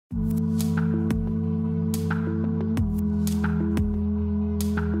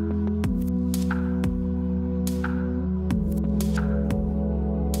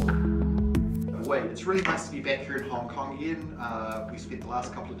really nice to be back here in Hong Kong again. We spent the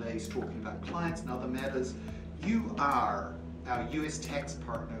last couple of days talking about clients and other matters. You are our US tax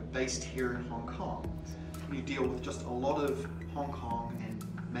partner based here in Hong Kong. You deal with just a lot of Hong Kong and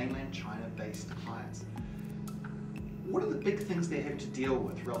mainland China based clients. What are the big things they have to deal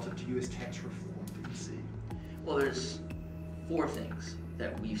with relative to US tax reform that you see? Well, there's four things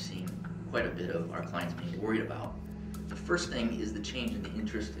that we've seen quite a bit of our clients being worried about. The first thing is the change in the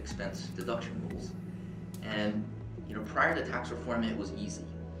interest expense deduction rules. And prior to tax reform, it was easy.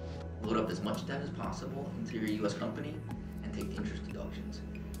 Load up as much debt as possible into your US company and take the interest deductions.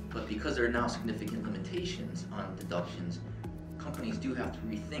 But because there are now significant limitations on deductions, companies do have to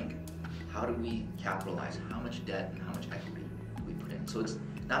rethink, how do we capitalize, how much debt and how much equity do we put in? So it's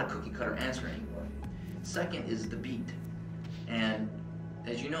not a cookie cutter answer anymore. Second is the beat. And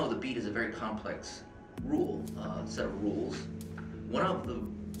as you know, the beat is a very complex set of rules. One of the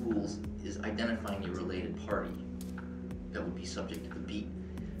rules is identifying your related party that would be subject to the beat.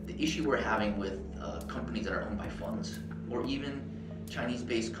 The issue we're having with companies that are owned by funds or even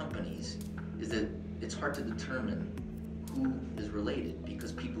Chinese-based companies is that it's hard to determine who is related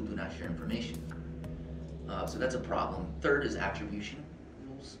because people do not share information. So that's a problem. Third is attribution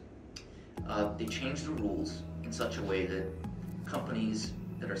rules. They changed the rules in such a way that companies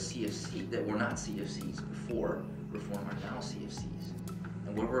that are CFC, that were not CFCs before reform, are now CFCs.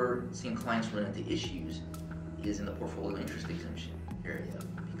 And where we're seeing clients run into issues is in the portfolio interest exemption area,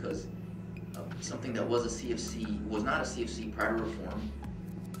 because something that was a CFC, was not a CFC prior to reform,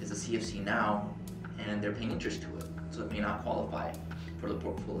 is a CFC now, and they're paying interest to it. So it may not qualify for the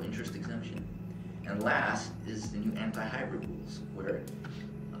portfolio interest exemption. And last is the new anti-hybrid rules, where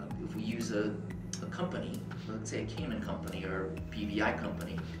if we use a company, let's say a Cayman company or a BVI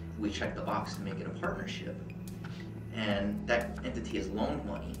company, we check the box to make it a partnership, and that entity has loaned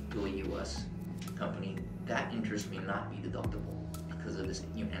money to a US company, that interest may not be deductible because of this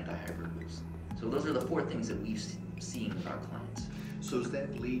new anti-hybrid rules. So those are the four things that we've seen with our clients. So is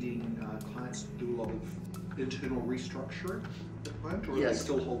that leading clients to do a lot of internal restructuring at the moment, or Yes. are they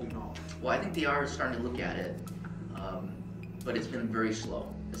still holding off? Well, I think they are starting to look at it, but it's been very slow.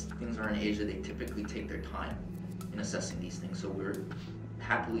 Things are in Asia, they typically take their time in assessing these things. So we're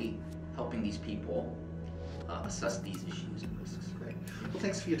happily helping these people assess these issues and risks. Great. Well,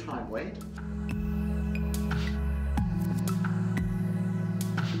 thanks for your time, Wade.